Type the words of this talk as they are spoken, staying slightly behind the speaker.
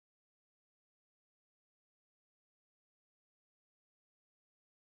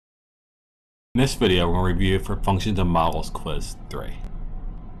In this video, we're going to review for functions and models quiz 3.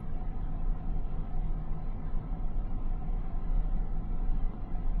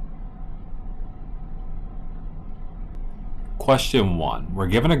 Question 1. We're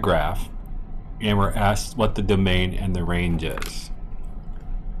given a graph and we're asked what the domain and the range is.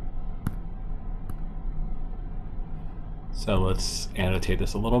 So let's annotate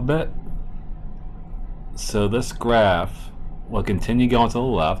this a little bit. So this graph will continue going to the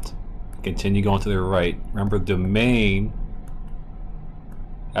left, continue going to the right. Remember, domain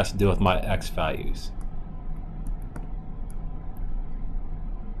has to do with my x values.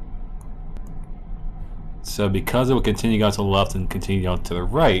 So because it will continue going to the left and continue going to the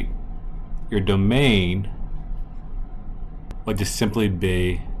right, your domain would just simply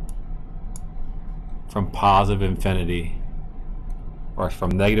be from positive infinity, or from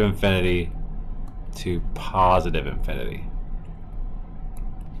negative infinity to positive infinity.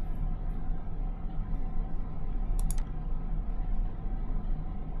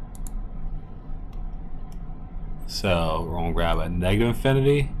 So we're going to grab a negative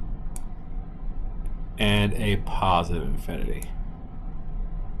infinity and a positive infinity.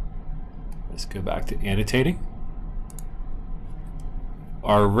 Let's go back to annotating.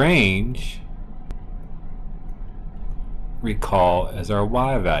 Our range, recall, is our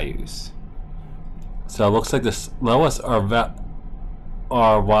y values. So it looks like the lowest our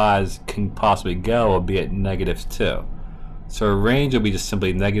y's can possibly go will be at -2. So our range will be just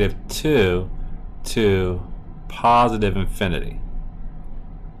simply -2 to positive infinity.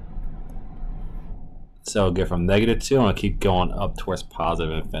 So I'll get from -2 and I'll keep going up towards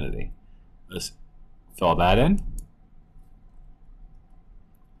positive infinity. Let's fill that in.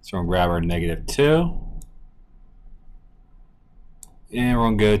 So we're going to grab our -2 and we're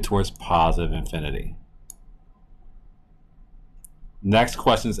going to go towards positive infinity. Next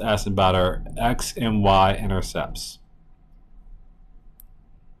question is asked about our x and y intercepts.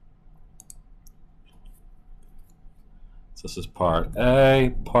 So this is part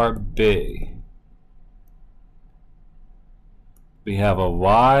A. Part B, we have a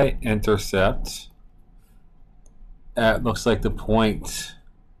y-intercept at, looks like the point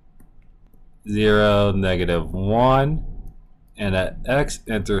 0, -1, and an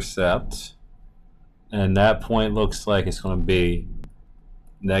x-intercept, and that point looks like it's going to be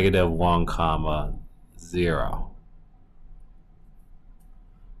 -1, 0.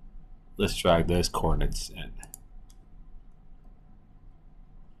 Let's drag those coordinates in.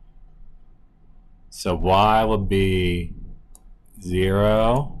 So y will be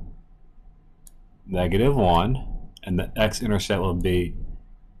 0, -1, and the x-intercept will be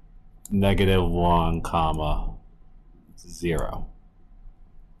 -1, 0.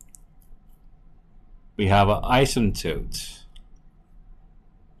 We have an asymptote.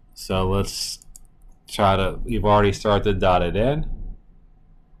 So let's try to, we've already started dotted in.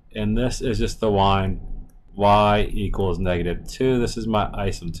 And this is just the line y equals -2. This is my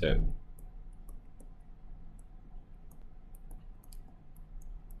asymptote.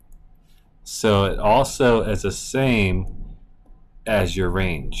 So it also is the same as your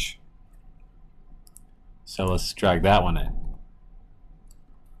range. So let's drag that one in.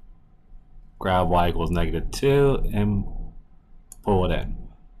 Grab y equals -2 and pull it in.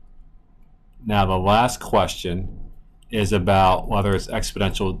 Now the last question is about whether it's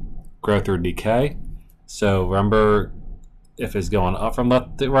exponential growth or decay. So remember, if it's going up from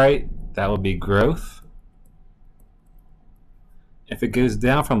left to right, that would be growth. If it goes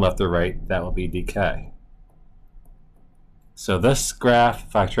down from left to right, that will be decay. So this graph,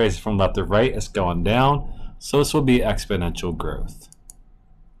 if I trace it from left to right, it's going down. So this will be exponential growth.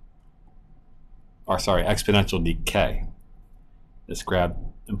 Or sorry, exponential decay. Let's grab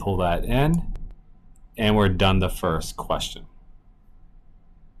and pull that in. And we're done the first question.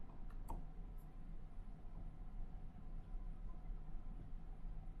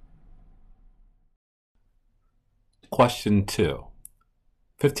 Question 2.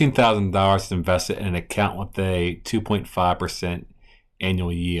 $15,000 invested in an account with a 2.5%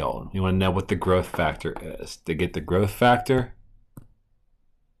 annual yield. We want to know what the growth factor is. To get the growth factor,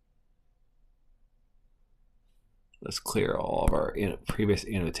 let's clear all of our previous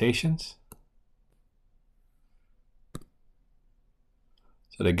annotations.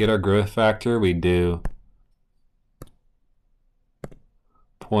 So to get our growth factor, we do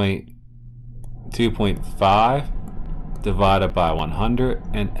 2.5 divided by 100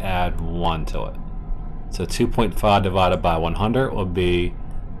 and add 1 to it. So 2.5 divided by 100 will be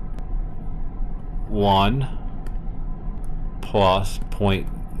 1 plus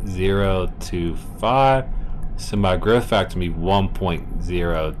 0.025. So my growth factor will be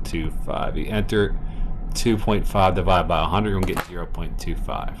 1.025. You enter 2.5 divided by 100, you're going to get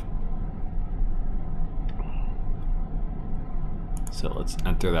 0.25. So let's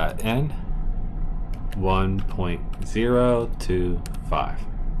enter that in. 1.025.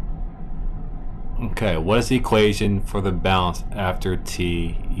 Okay, what is the equation for the balance after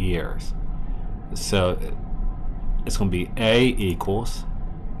t years? So it's going to be A equals,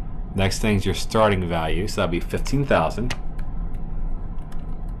 next thing is your starting value, so that'll be 15,000.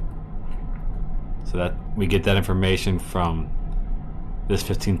 So that we get that information from this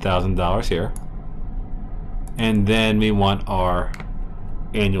 $15,000 here. And then we want our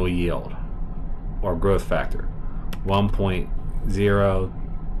annual yield or growth factor,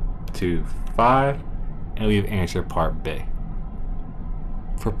 1.025, and we've answered part B.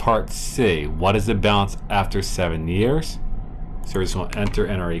 For part C, what is the balance after 7 years? So we're just going to enter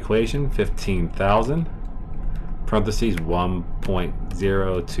in our equation, 15,000, parentheses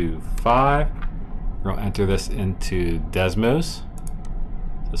 1.025. We're going to enter this into desmos.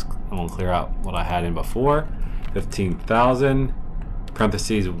 I'm going to clear out what I had in before. 15,000,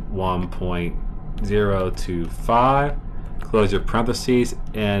 parentheses 1.025. Close your parentheses,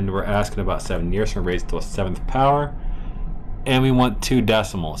 and we're asking about 7 years, so we're raised to the 7th power. And we want 2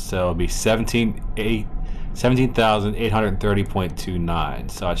 decimals, so it'll be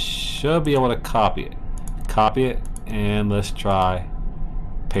 17,830.29. So I should be able to copy it. Copy it, and let's try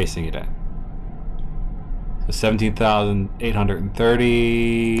pasting it in. So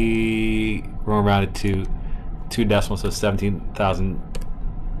 17,830, we're rounded to 2 decimals, so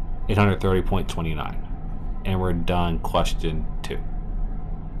 17,830.29. And we're done question 2.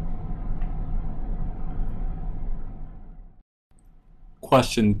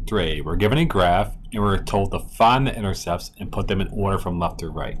 Question 3, we're given a graph and we're told to find the intercepts and put them in order from left to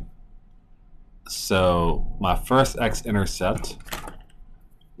right. So my first x-intercept,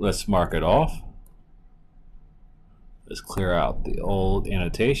 let's mark it off. Let's clear out the old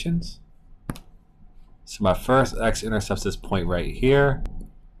annotations. So my first x-intercepts this point right here,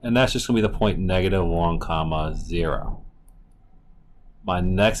 and that's just going to be the point -1, 0. My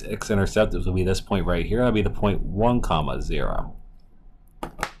next x-intercept will be this point right here. That'll be the point 1, 0.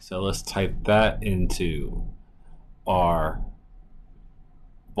 So let's type that into our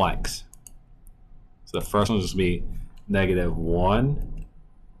blanks. So the first one will just be -1,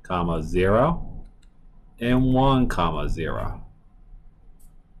 0. And 1, 0.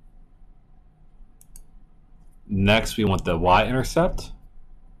 Next, we want the y-intercept.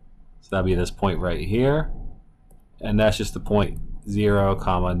 So that'll be this point right here. And that's just the point 0,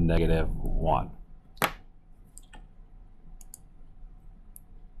 -1.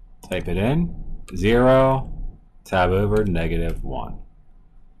 Type it in. 0, tab over, -1.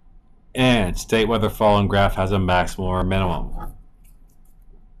 And state whether the following graph has a maximum or a minimum.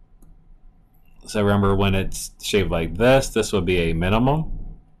 So remember, when it's shaped like this would be a minimum.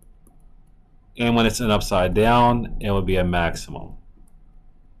 And when it's an upside down, it would be a maximum.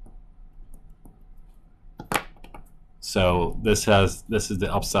 So this is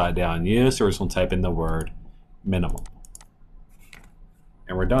the upside down U, so we're just going to type in the word minimum.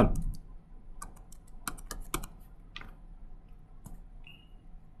 And we're done.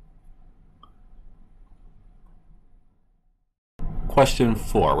 Question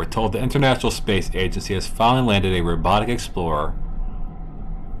 4. We're told the International Space Agency has finally landed a robotic explorer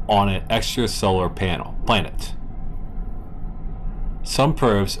on an extrasolar planet. Some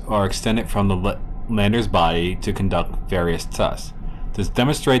probes are extended from the lander's body to conduct various tests. To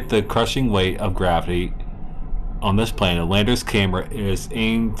demonstrate the crushing weight of gravity on this planet, the lander's camera is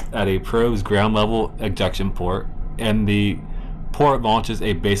aimed at a probe's ground-level ejection port, and the port launches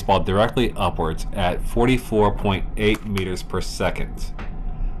a baseball directly upwards at 44.8 meters per second,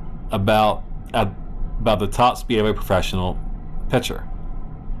 about the top speed of a professional pitcher.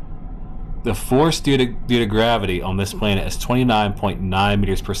 The force due to gravity on this planet is 29.9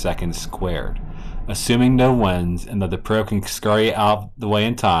 meters per second squared. Assuming no winds and that the probe can scurry out of the way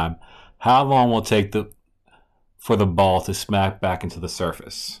in time, how long will it take for the ball to smack back into the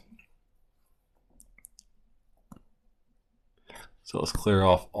surface? So let's clear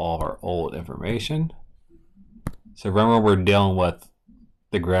off all of our old information. So remember, we're dealing with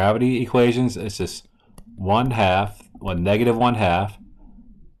the gravity equations. It's just -1/2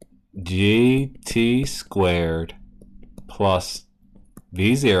 gt squared plus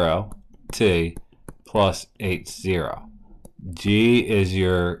v0 t plus h0. G is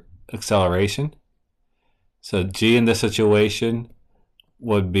your acceleration. So g in this situation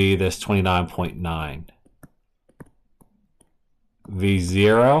would be this 29.9.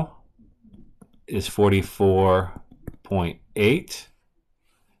 V0 is 44.8.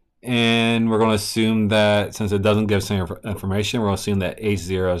 And we're going to assume that since it doesn't give us any information, we're going to assume that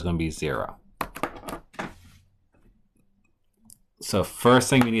H0 is going to be 0. So first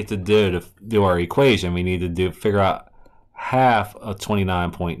thing we need to do our equation, we need to figure out half of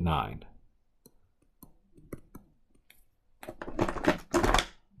 29.9.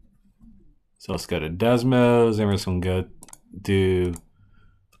 So let's go to desmos, and we're just going to go do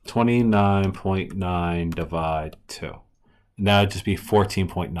 29.9 divide 2. Now it'd just be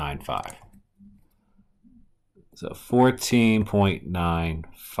 14.95. So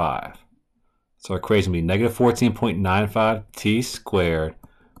 14.95. So our equation would be negative 14.95 t squared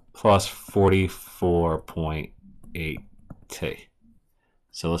plus 44.8 t.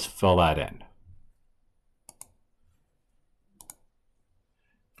 So let's fill that in.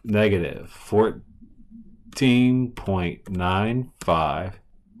 Negative 14.95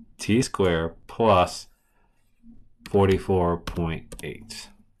 t squared plus 44.8.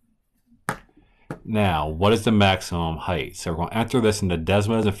 Now, what is the maximum height? So we're going to enter this into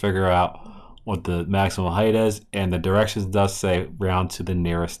desmos and figure out what the maximum height is, and the directions does say round to the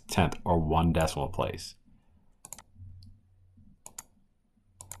nearest tenth or 1 decimal place.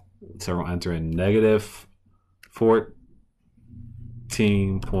 So we're going to enter in negative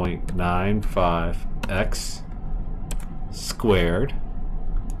 14.95x squared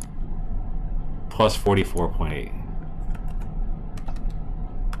plus 44.8.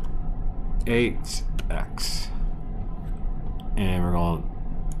 8x, and we're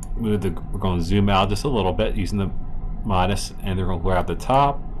going to zoom out just a little bit using the minus, and we're going to grab the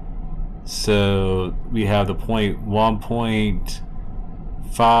top. So we have the point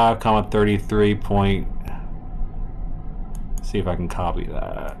 1.5 comma 33 point. See if I can copy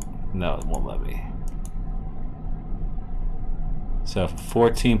that. No, it won't let me. So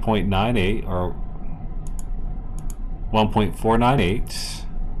 14.98 or 1.498.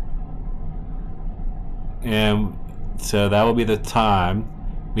 And so that will be the time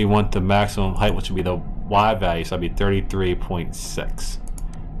we want the maximum height, which would be the y value. So that'd be 33.6.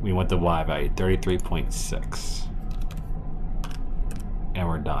 We want the y value, 33.6. And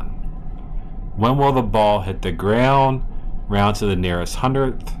we're done. When will the ball hit the ground? Round to the nearest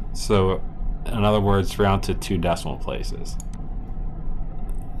hundredth. So in other words, round to 2 decimal places.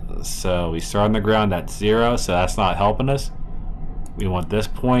 So we start on the ground at 0, so that's not helping us. We want this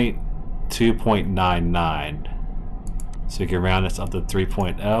point 2.99. So you can round this up to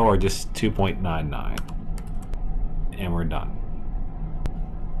 3.0 or just 2.99. And we're done.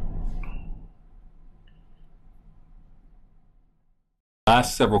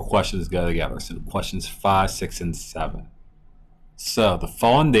 Last several questions go together. So questions 5, 6, and 7. So the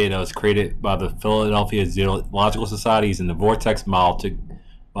following data was created by the Philadelphia Zoological Society using the vortex model to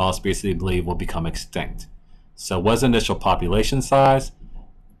basically believe will become extinct. So what's the initial population size?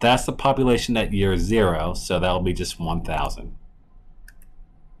 That's the population at year 0, so that will be just 1,000.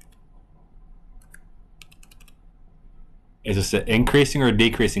 Is this an increasing or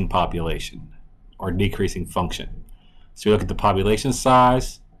decreasing population or decreasing function? So we look at the population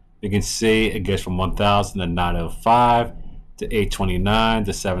size. We can see it goes from 1,000 to 905 to 829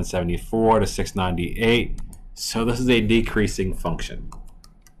 to 774 to 698. So this is a decreasing function. So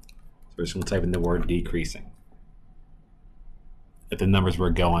we're just going to type in the word decreasing. If the numbers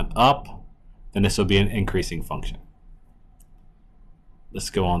were going up, then this will be an increasing function. Let's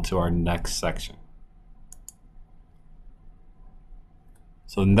go on to our next section.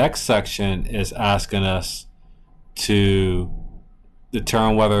 So the next section is asking us to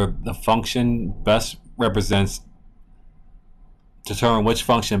determine whether the function best represents, determine which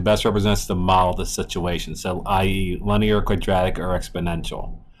function best represents the model of the situation. So i.e. linear, quadratic, or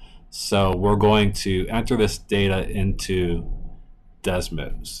exponential. So we're going to enter this data into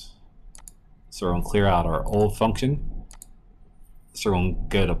desmos. So we're going to clear out our old function. So we're going to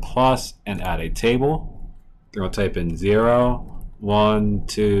go to plus and add a table. We're going to type in 0, 1,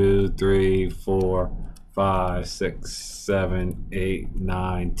 2, 3, 4, 5, 6, 7, 8,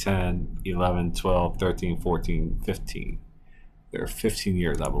 9, 10, 11, 12, 13, 14, 15. There are 15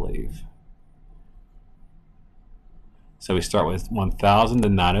 years, I believe. So we start with 1,000 to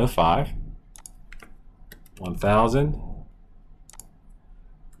 905. 1,000.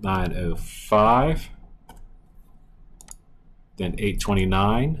 905, then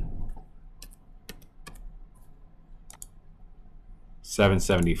 829,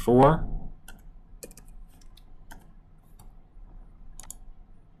 774,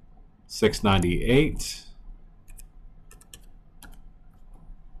 698,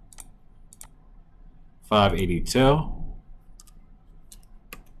 582,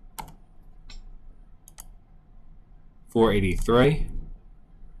 483.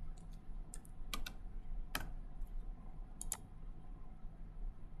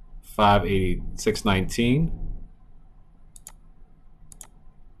 $619.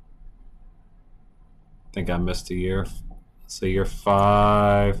 I think I missed a year. So year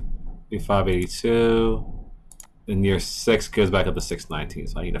 5 be 582. Then year 6 goes back up to 619.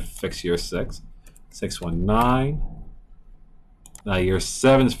 So I need to fix year 6. 619. Now year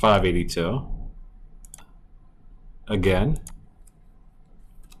 7 is 582. Again.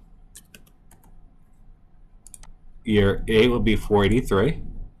 Year 8 will be 483.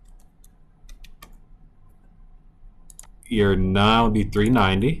 Year 9 will be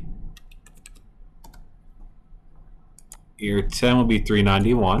 390. Year 10 will be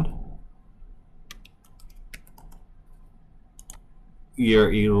 391.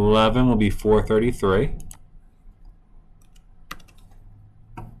 Year 11 will be 433.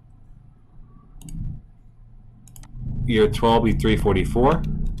 Year 12 will be 344.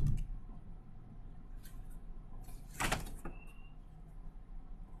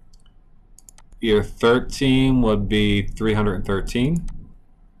 Year 13 would be 313.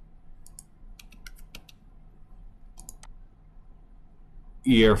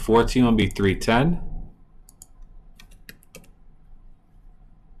 Year 14 will be 310.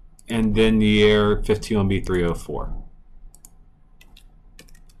 And then year 15 will be 304.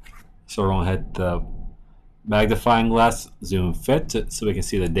 So we're going to hit the magnifying glass, zoom fit so we can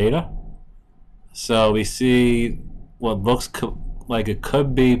see the data. So we see what looks like it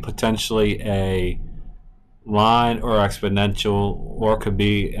could be potentially a line or exponential, or it could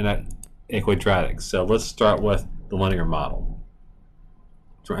be a quadratic. So let's start with the linear model.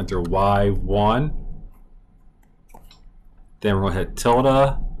 So enter y1. Then we're going to hit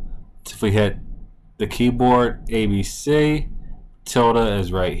tilde. So if we hit the keyboard ABC, tilde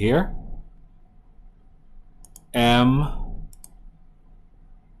is right here.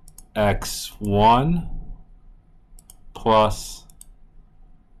 x1 plus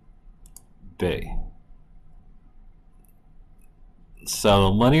b. So the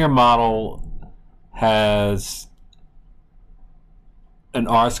linear model has an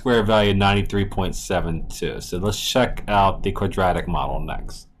r-squared value of 93.72. So let's check out the quadratic model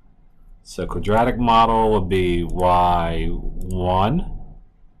next. So quadratic model would be y1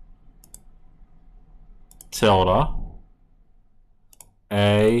 tilde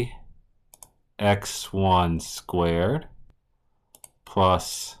a x1 squared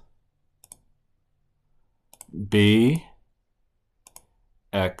plus b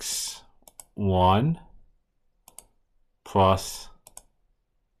x1 plus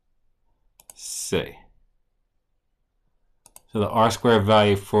c. So the r-squared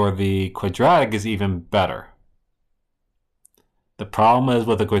value for the quadratic is even better. The problem is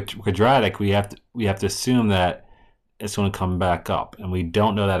with the quadratic, we have to assume that it's going to come back up, and we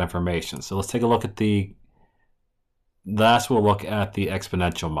don't know that information. So let's take a look at we'll look at the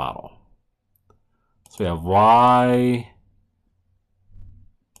exponential model. So we have y1,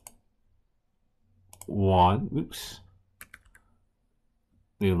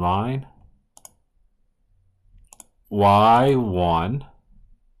 new line, y1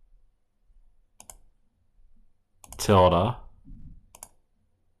 tilde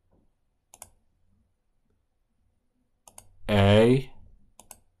a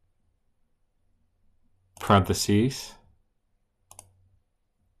parentheses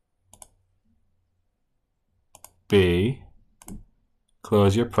b,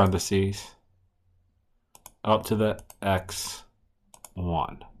 close your parentheses, up to the x1.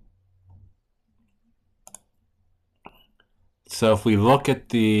 So if we look at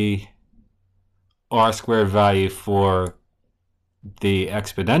the r-squared value for the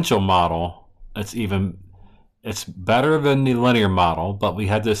exponential model, it's better than the linear model, but we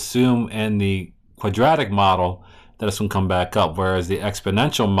had to assume in the quadratic model that it's going to come back up, whereas the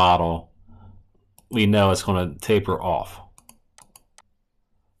exponential model, we know it's going to taper off.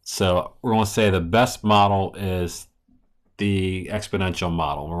 So we're going to say the best model is the exponential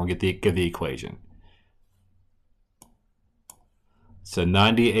model. We're going to get the equation. So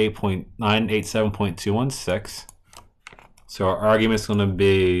 987.216. So our argument is going to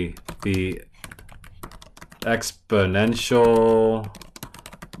be the exponential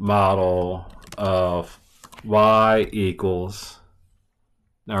model of y equals,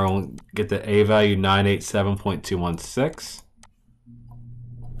 now we're going to get the a value 987.216.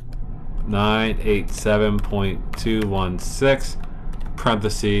 987.216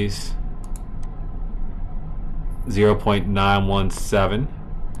 parentheses 0.917.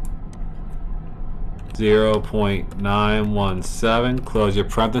 0.917, close your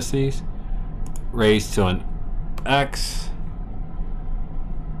parentheses, raised to an x,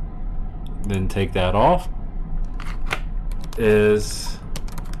 then take that off, is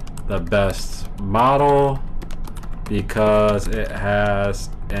the best model because it has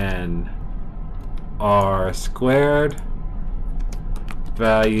an r squared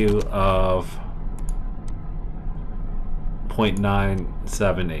value of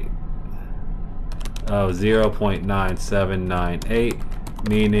 0.978. 0.9798,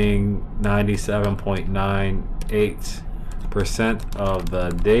 meaning 97.98% of the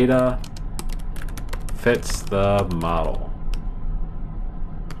data fits the model.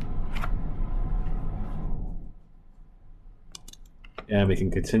 And we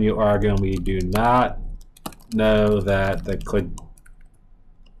can continue arguing. We do not know that the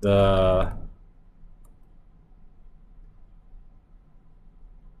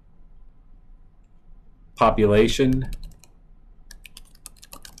population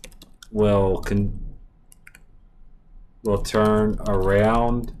will turn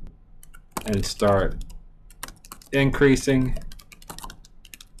around and start increasing.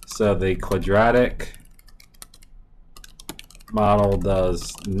 So the quadratic model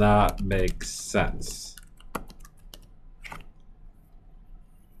does not make sense.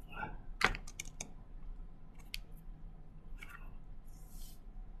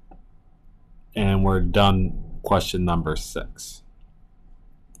 And we're done question number 6.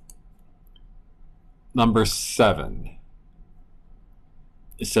 Number 7.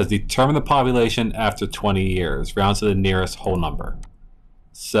 It says determine the population after 20 years, round to the nearest whole number.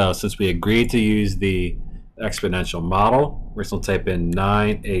 So since we agreed to use the exponential model, we're just going to type in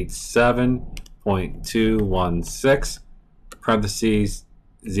 987.216 parentheses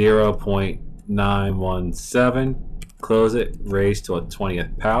 0.917, close it, raised to a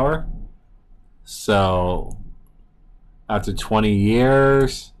 20th power. So after 20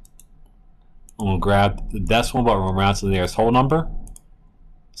 years, I'm going to grab the decimal, but we're going to round to the nearest whole number.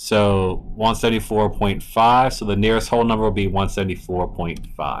 So 174.5, so the nearest whole number will be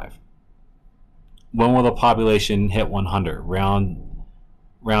 174.5. When will the population hit 100? Round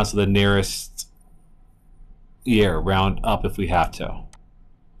to the nearest year, round up if we have to.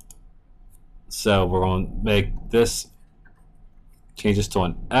 So we're going to make this, change this to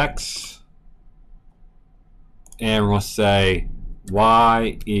an x, and we're going to say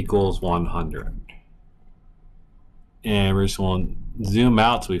y equals 100. And we're just going to zoom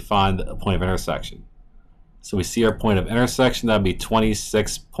out till we find a point of intersection. So we see our point of intersection, that would be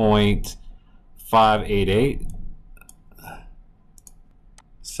 26.588.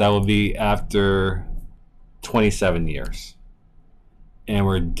 So that will be after 27 years. And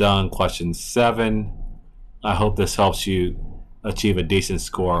we're done question 7. I hope this helps you achieve a decent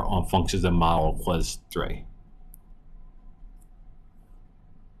score on functions and model quiz 3.